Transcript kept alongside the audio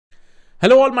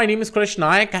Hello all, my name is Krish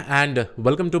Nayak and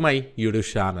welcome to my YouTube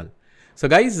channel. So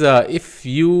guys, if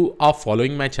you are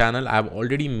following my channel, I've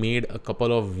already made a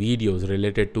couple of videos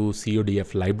related to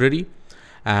cudf library.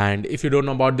 And if you don't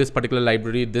know about this particular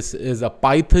library, this is a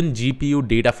Python GPU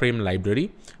DataFrame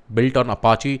library built on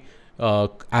Apache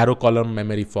Arrow column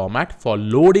memory format for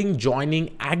loading,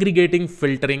 joining, aggregating,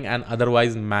 filtering, and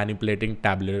otherwise manipulating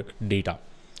tabular data.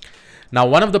 Now,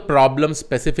 one of the problems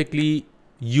specifically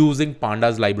using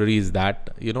pandas library is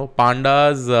that,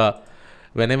 pandas,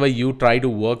 whenever you try to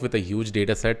work with a huge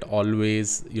data set,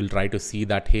 always you'll try to see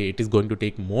that, hey, it is going to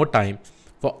take more time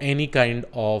for any kind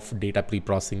of data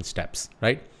pre-processing steps,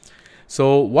 right?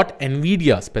 So what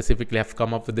NVIDIA specifically have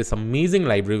come up with this amazing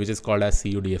library, which is called as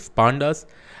cudf.pandas.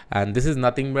 And this is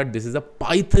nothing but this is a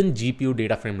Python GPU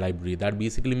DataFrame library. That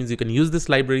basically means you can use this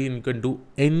library and you can do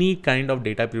any kind of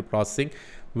data pre-processing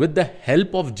with the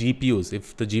help of GPUs.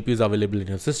 If the GPU is available in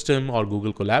your system or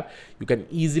Google Colab, you can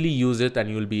easily use it and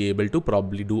you will be able to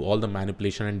probably do all the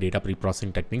manipulation and data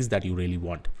pre-processing techniques that you really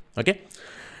want. Okay.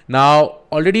 Now,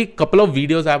 already a couple of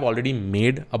videos I have already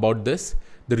made about this.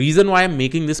 The reason why I'm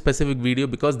making this specific video,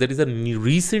 because there is a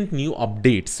recent new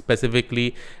update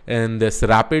specifically in this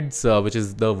Rapids, which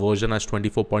is the version as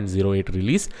 24.08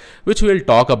 release, which we'll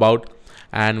talk about.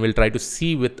 And we'll try to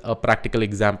see with a practical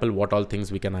example what all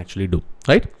things we can actually do,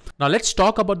 right? Now let's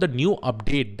talk about the new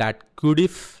update that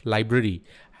cudf library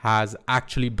has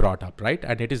actually brought up, right?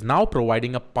 And it is now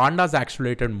providing a pandas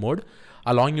accelerator mode,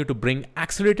 allowing you to bring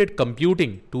accelerated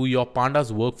computing to your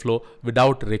pandas workflow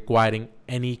without requiring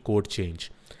any code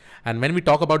change. And when we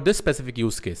talk about this specific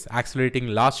use case, accelerating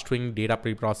large string data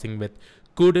pre-processing with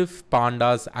cudf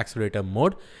pandas accelerator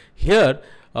mode, here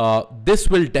this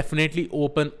will definitely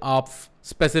open up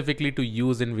specifically to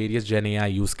use in various Gen AI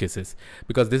use cases,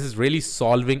 because this is really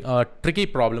solving a tricky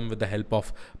problem with the help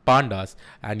of pandas,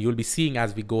 and you'll be seeing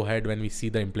as we go ahead when we see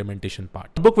the implementation part.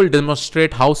 The book will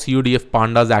demonstrate how cudf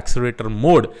pandas accelerator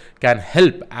mode can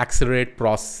help accelerate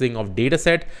processing of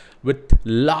dataset with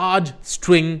large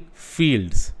string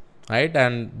fields, right?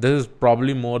 And this is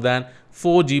probably more than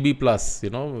 4 GB plus,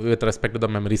 with respect to the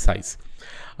memory size.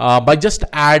 By just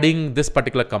adding this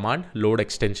particular command, load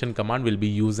extension command, we'll be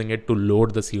using it to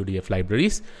load the cudf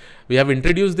libraries. We have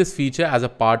introduced this feature as a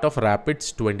part of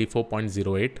Rapids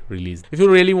 24.08 release. If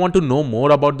you really want to know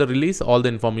more about the release, all the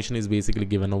information is basically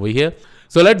given over here.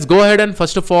 So let's go ahead and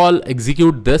first of all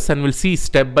execute this, and we'll see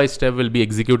step by step. We'll be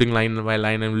executing line by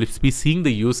line, and we'll be seeing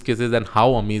the use cases and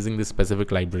how amazing this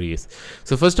specific library is.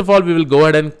 So first of all, we will go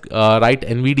ahead and write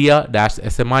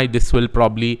NVIDIA-SMI. This will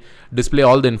probably display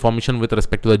all the information with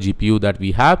respect to the GPU that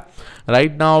we have.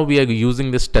 Right now, we are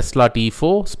using this Tesla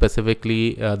T4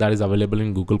 specifically that is available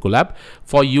in Google Colab.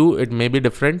 For you, it may be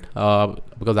different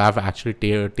because I have actually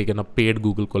taken a paid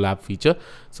Google Colab feature.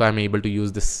 So I'm able to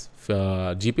use this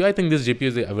GPU. I think this GPU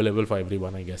is available for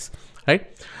everyone, I guess, right?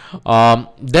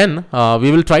 Then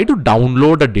we will try to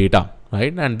download the data,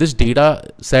 right? And this data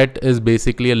set is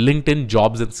basically a LinkedIn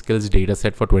jobs and skills data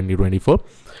set for 2024.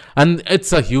 And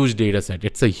it's a huge data set.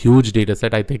 It's a huge data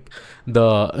set. I think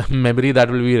the memory that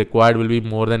will be required will be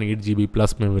more than 8 GB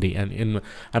plus memory. And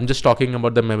I'm just talking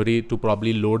about the memory to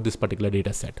probably load this particular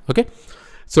data set. Okay.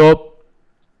 So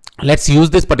let's use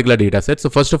this particular data set. So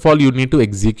first of all, you need to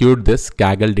execute this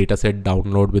Kaggle dataset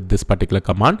download with this particular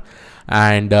command.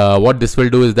 And what this will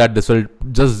do is that this will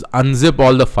just unzip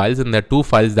all the files, and there are two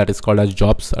files that is called as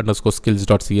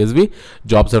jobs_skills.csv,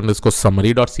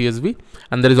 jobs_summary.csv,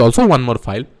 and there is also one more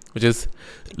file which is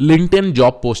LinkedIn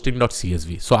job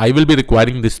posting.csv. So I will be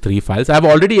requiring these three files. I have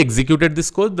already executed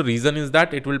this code. The reason is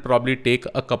that it will probably take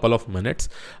a couple of minutes,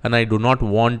 and I do not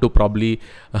want to probably,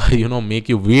 make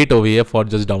you wait over here for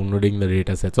just downloading the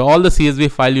data set. So all the CSV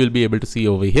file you will be able to see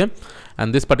over here,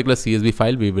 and this particular CSV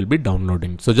file we will be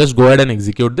downloading. So just go ahead and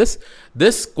execute this.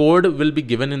 This code will be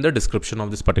given in the description of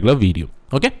this particular video.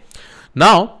 Okay.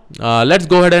 Now let's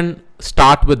go ahead and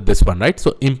start with this one, right?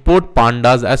 So import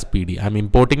pandas as PD. I'm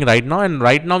importing right now, and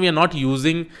right now we are not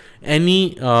using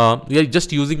any, we are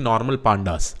just using normal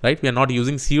pandas, right? We are not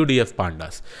using cudf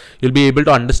pandas. You'll be able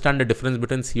to understand the difference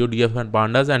between cudf and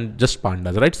pandas and just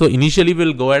pandas, right? So initially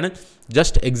we'll go ahead and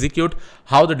just execute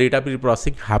how the data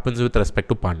pre-processing happens with respect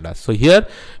to pandas. So here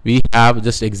we have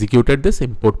just executed this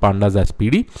import pandas as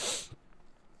PD.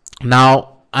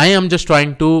 Now I am just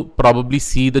trying to probably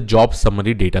see the job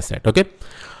summary data set. Okay.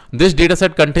 This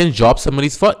dataset contains job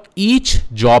summaries for each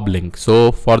job link.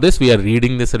 So for this, we are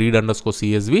reading this read underscore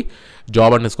CSV,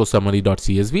 job underscore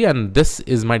summary.csv, and this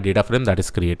is my data frame that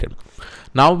is created.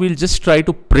 Now we'll just try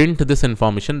to print this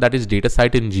information, that is data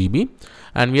site in GB,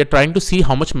 and we are trying to see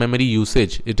how much memory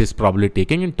usage it is probably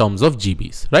taking in terms of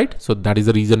GBs, right? So that is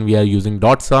the reason we are using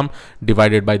dot sum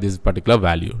divided by this particular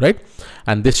value, right?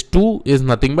 And this 2 is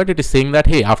nothing but it is saying that,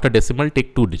 hey, after decimal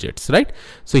take 2 digits, right?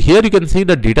 So here you can see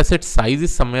the dataset size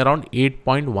is somewhere around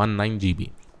 8.19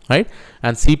 GB. Right?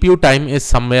 And CPU time is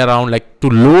somewhere around, like, to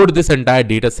load this entire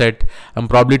data set and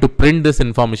probably to print this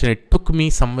information, it took me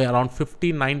somewhere around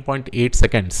 59.8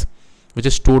 seconds, which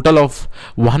is total of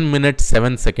 1 minute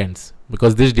 7 seconds,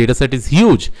 because this data set is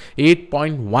huge,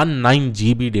 8.19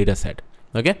 GB data set.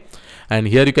 Okay. And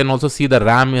here you can also see the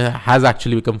RAM has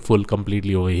actually become full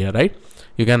completely over here, right?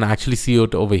 You can actually see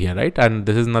it over here, right? And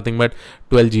this is nothing but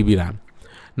 12 GB RAM.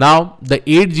 Now the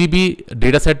 8 GB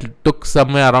dataset took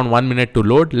somewhere around 1 minute to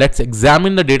load. Let's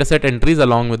examine the dataset entries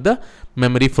along with the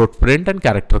memory footprint and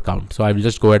character count. So I will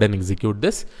just go ahead and execute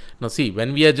this. Now see,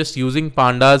 when we are just using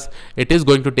pandas, it is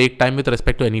going to take time with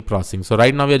respect to any processing. So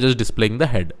right now we are just displaying the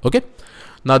head. Okay.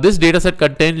 Now this dataset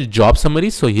contains job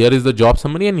summaries. So here is the job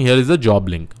summary and here is the job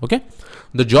link. Okay.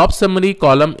 The job summary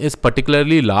column is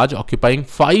particularly large, occupying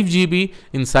 5 GB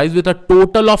in size with a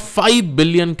total of 5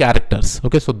 billion characters.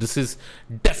 Okay, so this is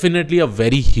definitely a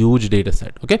very huge data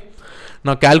set. Okay,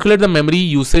 now calculate the memory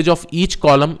usage of each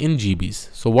column in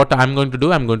GBs. So what I'm going to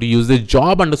do, I'm going to use this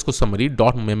job underscore summary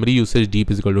dot memory usage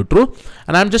deep is equal to true,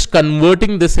 and I'm just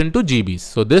converting this into GBs.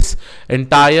 So this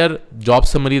entire job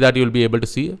summary that you'll be able to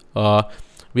see,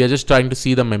 we are just trying to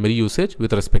see the memory usage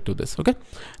with respect to this. Okay,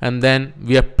 and then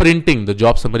we are printing the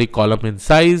job summary column in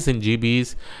size in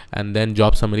GBs, and then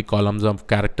job summary columns of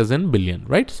characters in billion,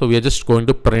 right? So we are just going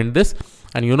to print this,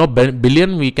 and you know,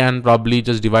 billion we can probably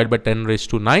just divide by 10 raised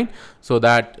to 9, so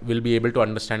that we'll be able to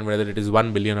understand whether it is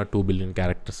 1 billion or 2 billion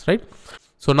characters, right?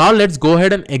 So now let's go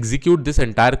ahead and execute this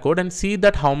entire code and see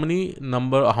that how many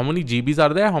GBs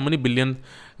are there, how many billion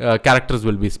characters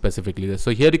will be specifically there.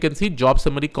 So here you can see job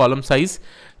summary column size,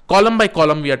 column by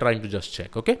column we are trying to just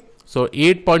check. Okay, so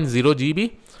 8.0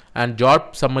 GB, and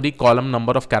job summary column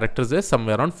number of characters is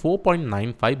somewhere around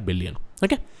 4.95 billion.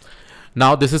 Okay,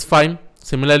 now this is fine.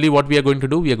 Similarly, what we are going to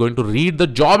do, we are going to read the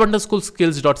job underscore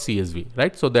skills.csv,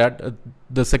 right? So that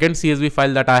the second CSV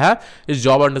file that I have is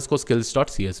job underscore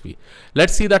skills.csv.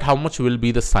 Let's see that how much will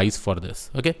be the size for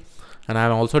this. Okay, and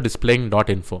I'm also displaying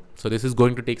 .info. So this is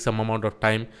going to take some amount of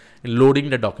time in loading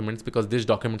the documents, because these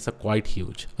documents are quite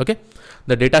huge. Okay,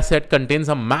 the data set contains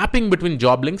a mapping between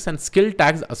job links and skill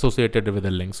tags associated with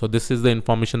the link. So this is the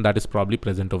information that is probably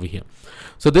present over here.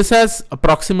 So this has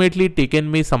approximately taken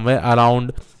me somewhere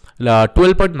around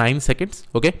 12.9 seconds,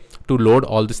 okay, to load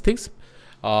all these things.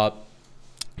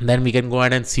 Then we can go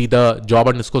ahead and see the job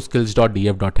underscore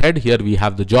skills.df.head. Here we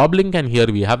have the job link, and here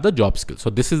we have the job skill. So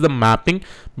this is the mapping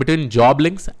between job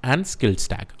links and skills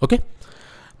tag. Okay,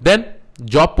 then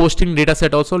job posting data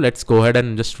set also. Let's go ahead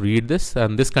and just read this,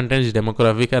 and this contains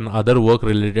demographic and other work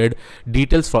related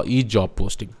details for each job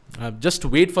posting. Just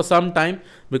wait for some time,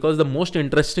 because the most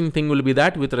interesting thing will be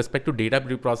that with respect to data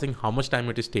preprocessing, how much time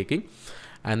it is taking,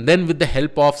 and then with the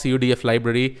help of cudf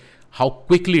library, how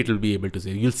quickly it will be able to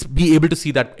see. You'll be able to see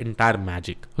that entire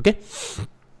magic. Okay,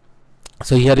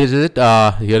 so here is it.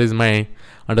 Here is my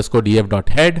underscore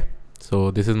df.head.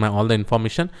 So this is my all the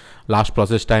information. Last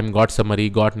process time, got summary,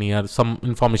 got near, some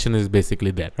information is basically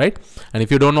there, right? And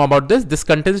if you don't know about this, this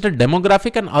contains the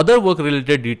demographic and other work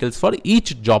related details for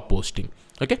each job posting.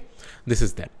 Okay, this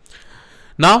is there.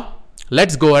 Now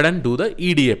let's go ahead and do the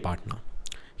EDA part now.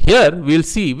 Here we'll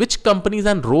see which companies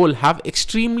and role have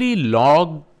extremely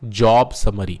long job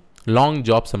summary. Long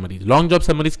job summaries. Long job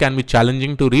summaries can be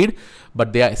challenging to read,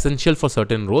 but they are essential for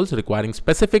certain roles requiring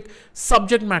specific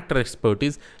subject matter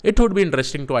expertise. It would be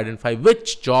interesting to identify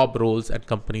which job roles and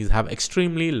companies have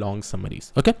extremely long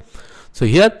summaries. Okay, so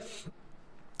here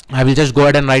I will just go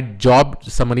ahead and write job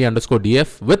summary underscore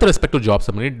df with respect to job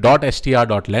summary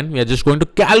 .str.length. We are just going to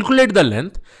calculate the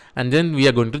length, and then we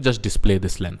are going to just display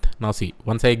this length. Now see,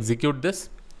 once I execute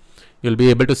this, you'll be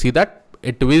able to see that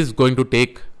it is going to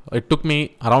take, it took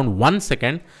me around 1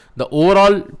 second. The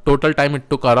overall total time it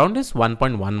took around is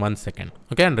 1.11 second.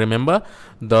 Okay, and remember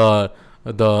the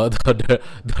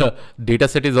data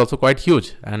set is also quite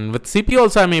huge, and with CPU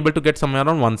also I'm able to get somewhere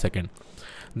around 1 second.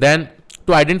 Then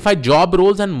to identify job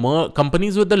roles and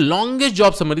companies with the longest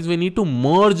job summaries, we need to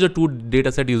merge the two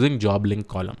data set using job link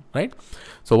column, right?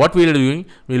 So what we are doing,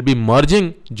 we'll be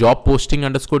merging job posting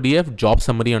underscore df, job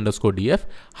summary underscore df.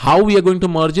 How we are going to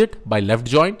merge it? By left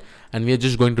join, and we are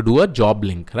just going to do a job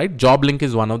link, right? Job link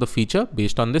is one of the feature.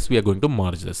 Based on this, we are going to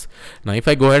merge this. Now, if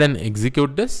I go ahead and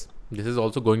execute this, this is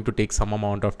also going to take some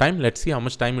amount of time. Let's see how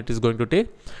much time it is going to take.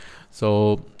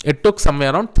 So it took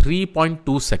somewhere around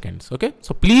 3.2 seconds. Okay.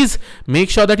 So please make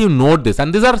sure that you note this.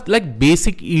 And these are like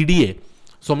basic EDA.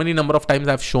 So many number of times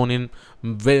I've shown in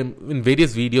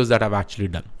various videos that I've actually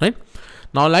done, right?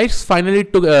 Now let's finally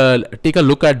take a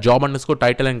look at job underscore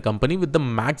title and company with the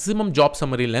maximum job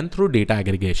summary length through data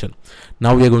aggregation.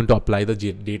 Now we are going to apply the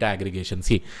data aggregation.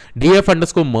 See, df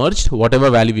underscore merged, whatever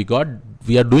value we got,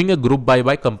 we are doing a group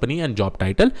by company and job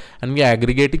title, and we are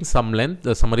aggregating some length,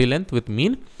 the summary length with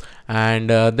mean. And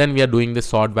then we are doing the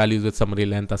sort values with summary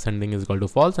length ascending is equal to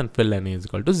false and fill NA is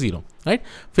equal to 0, right?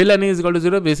 Fill NA is equal to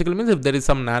 0 basically means if there is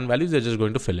some nan values, they're just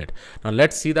going to fill it. Now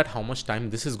let's see that how much time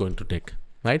this is going to take,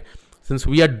 right? Since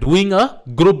we are doing a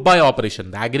group by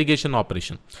operation, the aggregation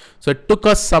operation. So it took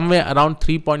us somewhere around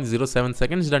 3.07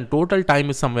 seconds. Then total time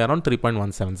is somewhere around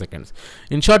 3.17 seconds.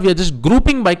 In short, we are just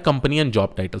grouping by company and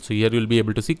job title. So here you'll be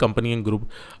able to see company and group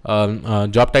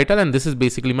job title. And this is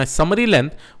basically my summary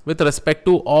length with respect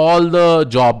to all the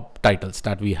job titles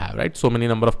that we have, right? So many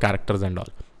number of characters and all,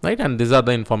 right? And these are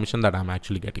the information that I'm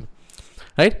actually getting,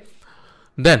 right?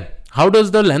 Then how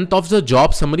does the length of the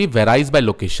job summary varies by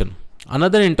location?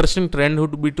 Another interesting trend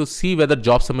would be to see whether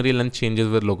job summary length changes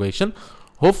with location.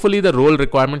 Hopefully the role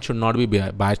requirement should not be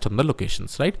biased on the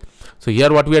locations, right? So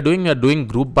here what we are doing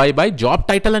group by job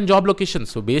title and job location.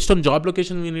 So based on job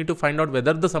location, we need to find out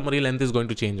whether the summary length is going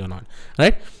to change or not,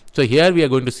 right? So here we are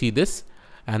going to see this,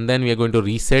 and then we are going to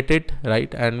reset it,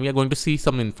 right? And we are going to see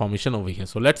some information over here.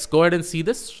 So let's go ahead and see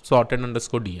this sorted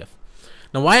underscore df.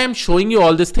 Now why I'm showing you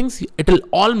all these things, it will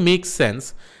all make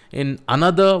sense in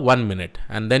another 1 minute,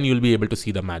 and then you'll be able to see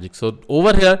the magic. So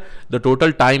over here, the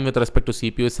total time with respect to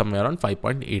CPU is somewhere around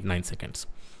 5.89 seconds.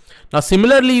 Now,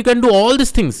 similarly, you can do all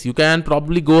these things. You can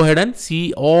probably go ahead and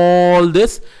see all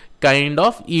this kind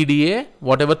of EDA,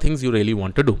 whatever things you really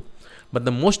want to do. But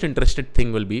the most interested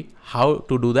thing will be how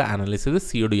to do the analysis with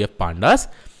cudf.pandas.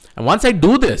 And once I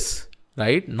do this,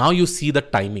 right, now you see the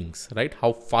timings, right,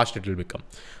 how fast it will become.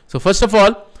 So first of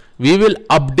all, we will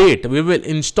update, we will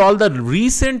install the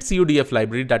recent cudf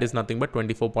library, that is nothing but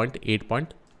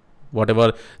 24.8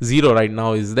 whatever 0 right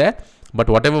now is there, but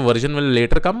whatever version will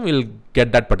later come, we'll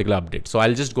get that particular update. So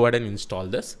I'll just go ahead and install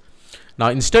this. Now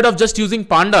instead of just using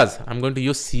pandas, I'm going to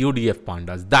use cudf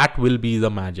pandas. That will be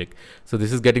the magic. So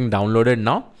this is getting downloaded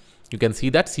now. You can see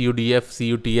that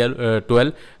cudf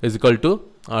 12 is equal to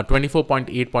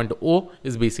 24.8.0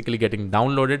 is basically getting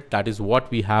downloaded. That is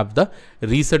what we have, the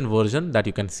recent version that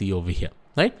you can see over here,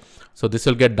 right? So this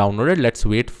will get downloaded. Let's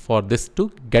wait for this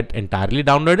to get entirely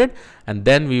downloaded, and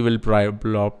then we will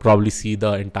probably see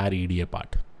the entire EDA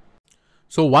part.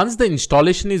 So once the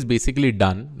installation is basically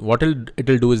done, what it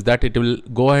will do is that it will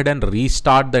go ahead and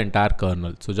restart the entire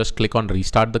kernel. So just click on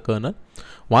restart the kernel.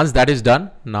 Once that is done,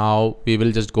 now we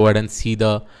will just go ahead and see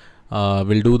the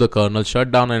we'll do the kernel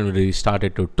shutdown and we'll restart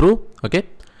it to true. Okay.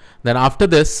 Then after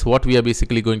this, what we are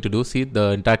basically going to do, see the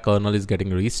entire kernel is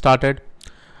getting restarted.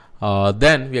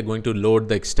 Then we are going to load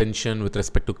the extension with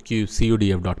respect to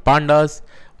cudf.pandas.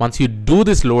 Once you do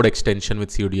this load extension with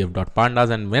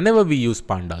cudf.pandas, and whenever we use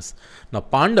pandas, now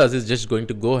pandas is just going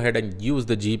to go ahead and use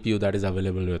the GPU that is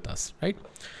available with us, right?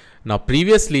 Now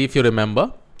previously, if you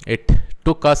remember, it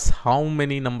took us how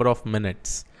many number of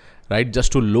minutes, right,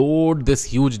 just to load this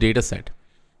huge data set.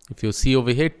 If you see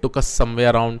over here, it took us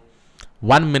somewhere around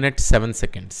 1 minute 7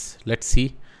 seconds. Let's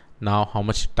see now how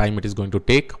much time it is going to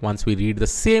take once we read the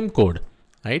same code,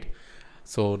 right?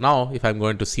 So now if I'm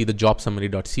going to see the job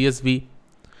summary.csv,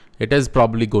 it is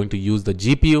probably going to use the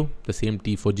GPU, the same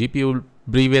T4 GPU.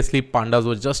 Previously, pandas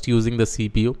was just using the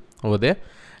CPU over there.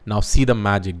 Now see the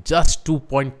magic, just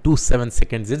 2.27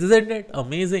 seconds. Isn't it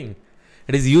amazing?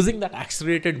 It is using that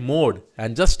accelerated mode,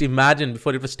 and just imagine,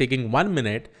 before it was taking 1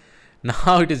 minute,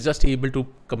 now it is just able to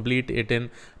complete it in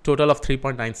total of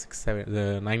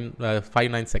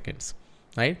 3.959 seconds,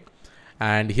 right?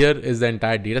 And here is the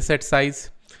entire data set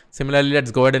size. Similarly,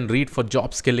 let's go ahead and read for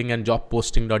job skilling and job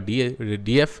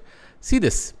posting.df. See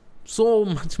this, so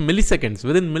much milliseconds.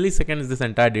 Within milliseconds, this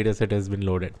entire data set has been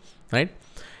loaded, right?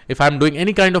 If I'm doing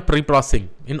any kind of pre-processing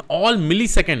in all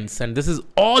milliseconds, and this is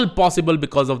all possible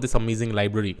because of this amazing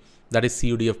library that is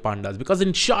cudf.pandas, because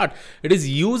in short, it is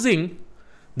using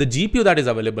the GPU that is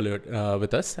available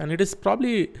with us, and it is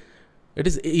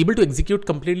able to execute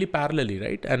completely parallelly,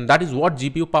 right? And that is what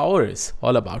GPU power is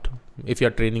all about, if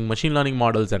you're training machine learning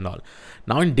models and all.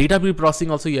 Now in data preprocessing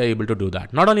also, you are able to do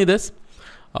that. Not only this,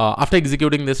 After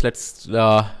executing this,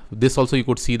 this also you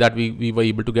could see that we were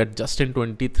able to get just in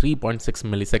 23.6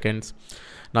 milliseconds.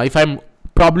 Now, if I'm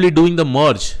probably doing the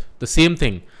merge, the same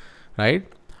thing, right?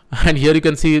 And here you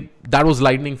can see that was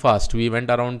lightning fast. We went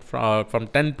around from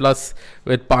 10 plus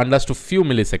with pandas to few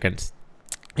milliseconds.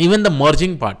 Even the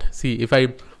merging part, see, if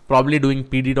I probably doing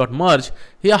pd.merge,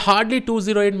 here hardly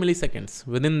 208 milliseconds.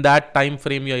 Within that time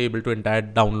frame, you are able to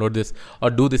download this or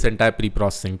do this entire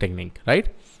pre-processing technique,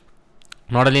 right?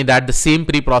 Not only that, the same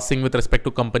pre-processing with respect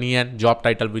to company and job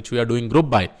title, which we are doing group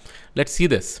by. Let's see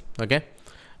this, okay?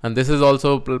 And this is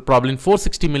also probably in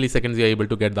 460 milliseconds, you are able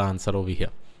to get the answer over here,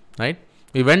 right?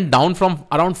 We went down from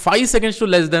around 5 seconds to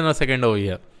less than a second over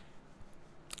here.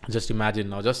 Just imagine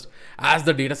now, just as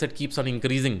the data set keeps on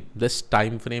increasing, this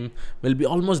time frame will be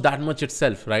almost that much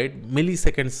itself, right?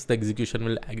 Milliseconds, the execution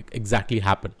will exactly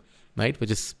happen, right? Which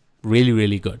is really,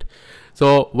 really good.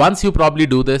 So once you probably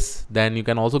do this, then you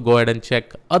can also go ahead and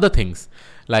check other things.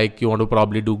 Like you want to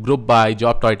probably do group by,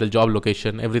 job title, job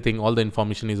location, everything, all the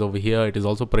information is over here. It is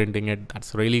also printing it.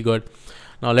 That's really good.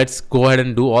 Now let's go ahead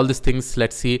and do all these things.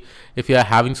 Let's see if you are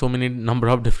having so many number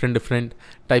of different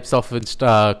types of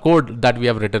code that we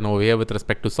have written over here with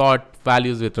respect to sort,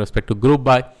 values with respect to group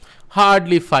by.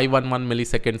 Hardly 511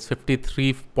 milliseconds,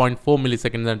 53.4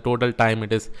 milliseconds, and total time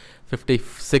it is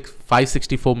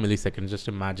 564 milliseconds. Just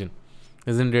imagine.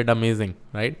 Isn't it amazing,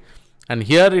 right? And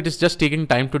here it is just taking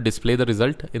time to display the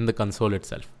result in the console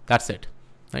itself. That's it,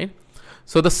 right?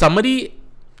 So the summary,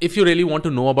 if you really want to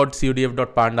know about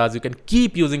cudf.pandas, you can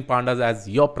keep using pandas as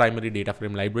your primary data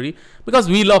frame library, because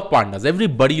we love pandas.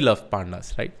 Everybody loves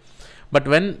pandas, right? But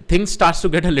when things starts to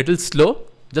get a little slow,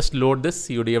 just load this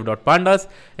cudf.pandas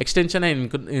extension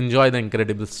and enjoy the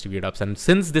incredible speed ups. And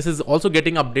since this is also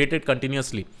getting updated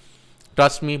continuously,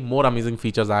 trust me, more amazing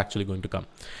features are actually going to come.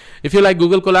 If you like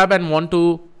Google Colab and want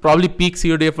to probably peak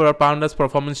cudf.pandas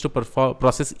performance to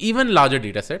process even larger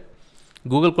data set,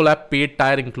 Google Colab paid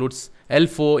tier includes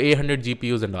L4, A100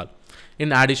 GPUs and all,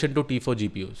 in addition to T4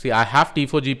 GPU. See, I have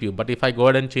T4 GPU, but if I go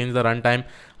ahead and change the runtime,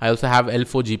 I also have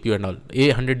L4 GPU and all,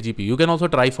 A100 GPU. You can also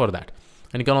try for that.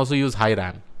 And you can also use high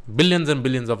RAM. Billions and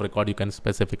billions of record you can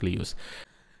specifically use.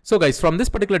 So guys, from this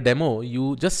particular demo,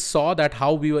 you just saw that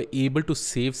how we were able to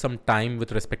save some time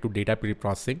with respect to data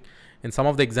pre-processing. In some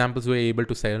of the examples, we were able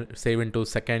to save into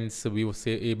seconds. We were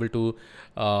able to,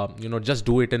 just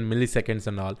do it in milliseconds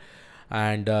and all.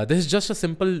 And this is just a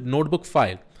simple notebook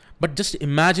file. But just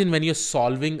imagine when you're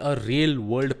solving a real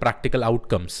world practical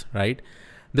outcomes, right?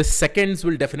 The seconds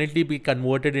will definitely be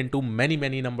converted into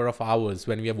many number of hours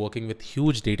when we are working with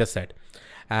huge data set.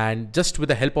 And just with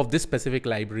the help of this specific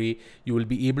library, you will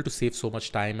be able to save so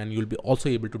much time, and you'll be also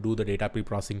able to do the data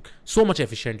pre-processing so much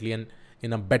efficiently and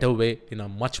in a better way, in a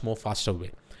much more faster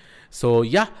way. So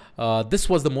yeah, this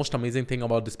was the most amazing thing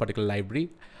about this particular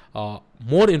library.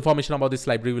 More information about this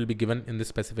library will be given in this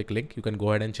specific link. You can go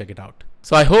ahead and check it out.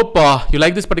 So I hope you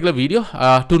like this particular video.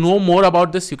 To know more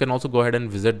about this, you can also go ahead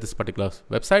and visit this particular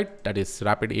website, that is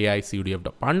Rapid AI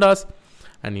cudf.pandas,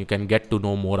 and you can get to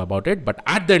know more about it. But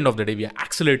at the end of the day, we are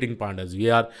accelerating pandas. We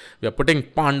are putting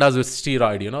pandas with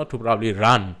steroid, to probably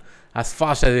run as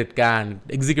fast as it can,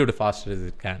 execute as fast as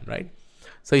it can, right?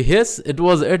 So yes,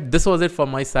 this was it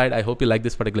from my side. I hope you like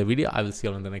this particular video. I will see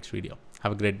you on the next video.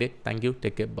 Have a great day. Thank you.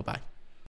 Take care. Bye-bye.